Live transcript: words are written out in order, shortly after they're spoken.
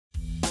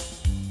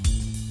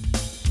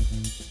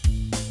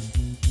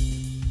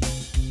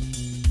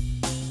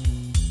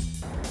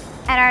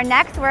And our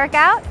next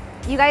workout,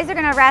 you guys are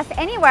gonna rest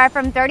anywhere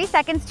from 30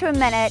 seconds to a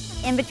minute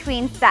in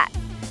between sets.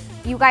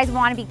 You guys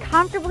wanna be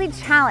comfortably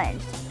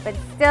challenged, but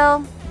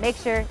still make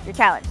sure you're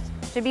challenged.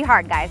 Should be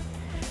hard, guys.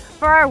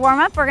 For our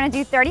warm-up, we're gonna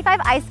do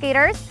 35 ice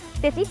skaters,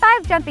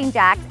 55 jumping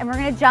jacks, and we're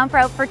gonna jump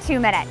rope for 2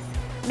 minutes.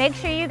 Make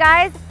sure you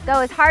guys go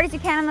as hard as you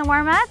can in the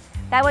warm-up.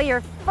 That way you're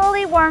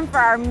fully warm for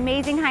our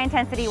amazing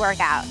high-intensity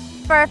workout.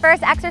 For our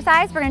first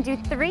exercise, we're gonna do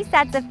 3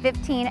 sets of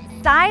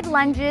 15 side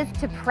lunges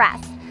to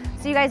press.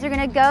 So you guys are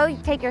gonna go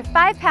take your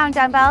 5-pound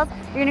dumbbells,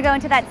 you're gonna go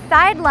into that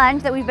side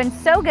lunge that we've been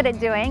so good at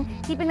doing,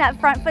 keeping that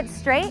front foot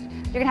straight.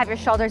 You're gonna have your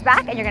shoulders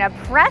back and you're gonna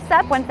press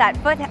up once that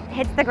foot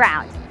hits the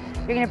ground.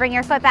 You're gonna bring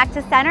your foot back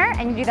to center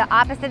and you do the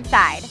opposite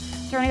side.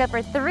 So we're gonna go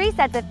for 3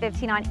 sets of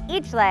 15 on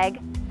each leg,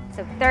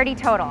 so 30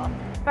 total.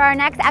 For our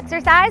next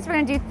exercise, we're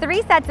gonna do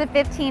 3 sets of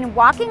 15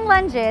 walking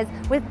lunges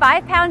with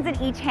 5 pounds in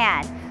each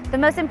hand. The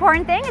most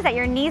important thing is that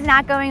your knee's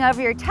not going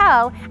over your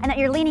toe and that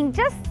you're leaning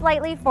just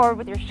slightly forward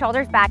with your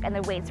shoulders back and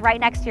the weights right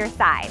next to your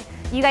side.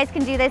 You guys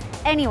can do this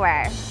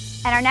anywhere.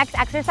 And our next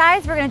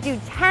exercise, we're gonna do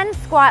 10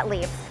 squat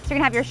leaps. So you're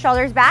gonna have your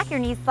shoulders back, your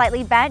knees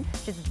slightly bent,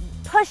 just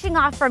pushing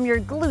off from your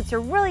glutes. You're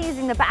really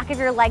using the back of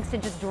your legs to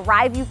just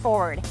drive you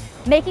forward.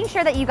 Making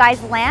sure that you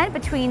guys land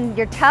between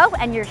your toe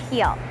and your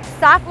heel.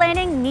 Soft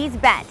landing, knees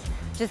bent.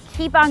 Just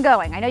keep on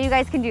going. I know you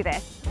guys can do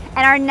this.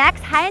 And our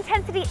next high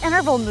intensity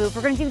interval move,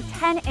 we're gonna do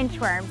 10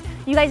 inchworms.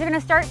 You guys are gonna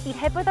start feet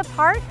hip width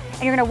apart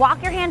and you're gonna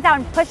walk your hands out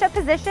in push up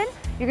position.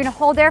 You're gonna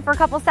hold there for a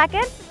couple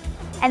seconds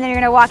and then you're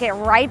gonna walk it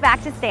right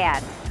back to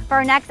stand. For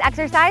our next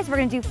exercise, we're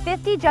gonna do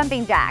 50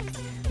 jumping jacks.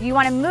 You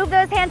wanna move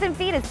those hands and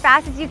feet as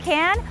fast as you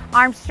can,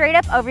 arms straight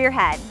up over your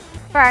head.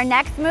 For our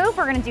next move,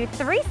 we're gonna do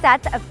 3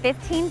 sets of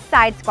 15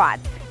 side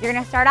squats. You're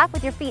gonna start off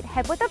with your feet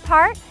hip width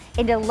apart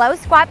into low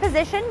squat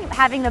position,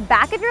 having the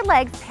back of your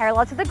legs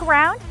parallel to the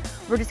ground.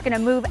 We're just gonna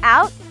move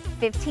out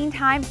 15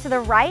 times to the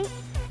right,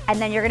 and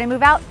then you're gonna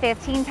move out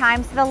 15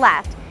 times to the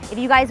left. If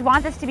you guys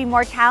want this to be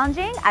more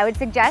challenging, I would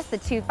suggest the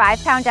 2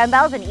 5-pound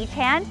dumbbells in each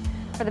hand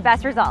for the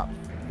best results.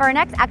 For our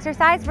next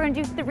exercise, we're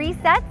gonna do 3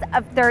 sets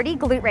of 30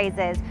 glute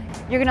raises.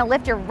 You're gonna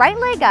lift your right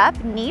leg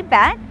up, knee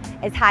bent,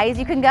 as high as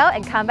you can go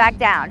and come back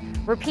down.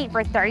 Repeat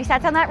for 30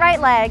 sets on that right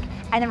leg,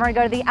 and then we're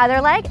gonna go to the other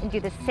leg and do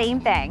the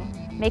same thing.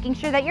 Making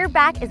sure that your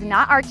back is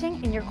not arching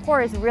and your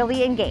core is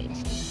really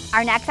engaged.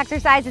 Our next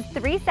exercise is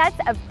 3 sets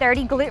of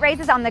 30 glute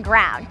raises on the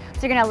ground.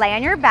 So you're gonna lay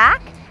on your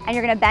back and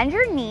you're gonna bend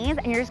your knees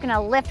and you're just gonna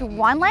lift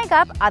one leg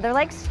up, other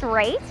leg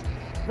straight.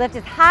 Lift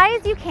as high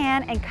as you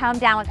can and come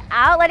down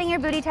without letting your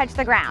booty touch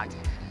the ground.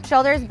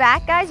 Shoulders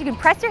back, guys. You can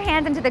press your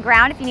hands into the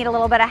ground if you need a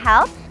little bit of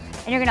help.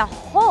 And you're gonna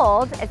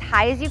hold as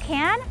high as you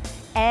can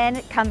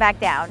and come back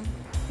down.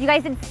 You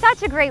guys did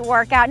such a great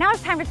workout. Now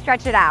it's time to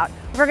stretch it out.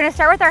 We're gonna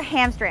start with our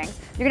hamstrings.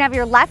 You're gonna have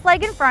your left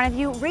leg in front of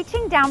you,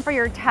 reaching down for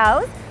your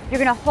toes. You're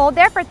gonna hold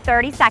there for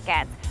 30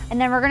 seconds. And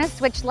then we're gonna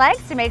switch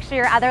legs to make sure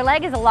your other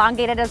leg is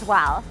elongated as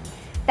well.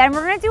 Then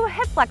we're gonna do a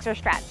hip flexor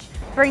stretch.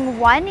 Bring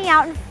one knee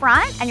out in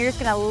front and you're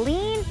just gonna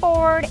lean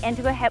forward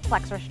into a hip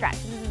flexor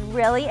stretch. This is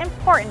really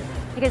important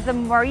because the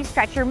more you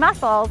stretch your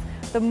muscles,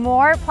 the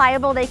more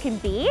pliable they can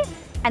be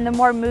and the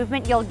more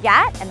movement you'll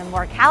get and the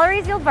more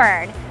calories you'll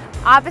burn.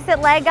 Opposite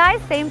leg, guys,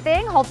 same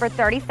thing, hold for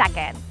 30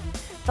 seconds.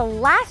 The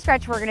last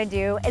stretch we're gonna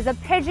do is a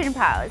pigeon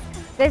pose.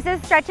 This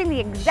is stretching the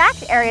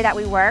exact area that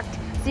we worked,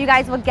 so you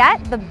guys will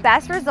get the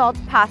best results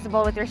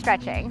possible with your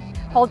stretching.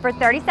 Hold for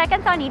 30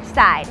 seconds on each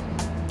side.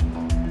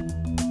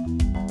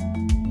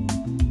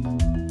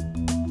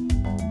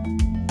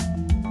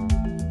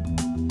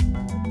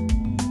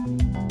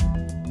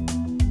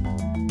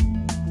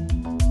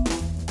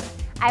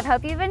 I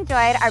hope you've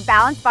enjoyed our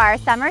Balance Bar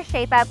Summer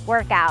Shape Up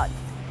workouts.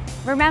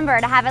 Remember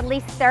to have at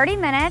least 30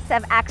 minutes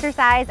of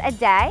exercise a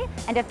day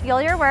and to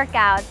fuel your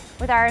workouts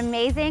with our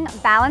amazing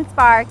Balance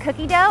Bar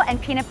cookie dough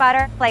and peanut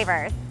butter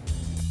flavors.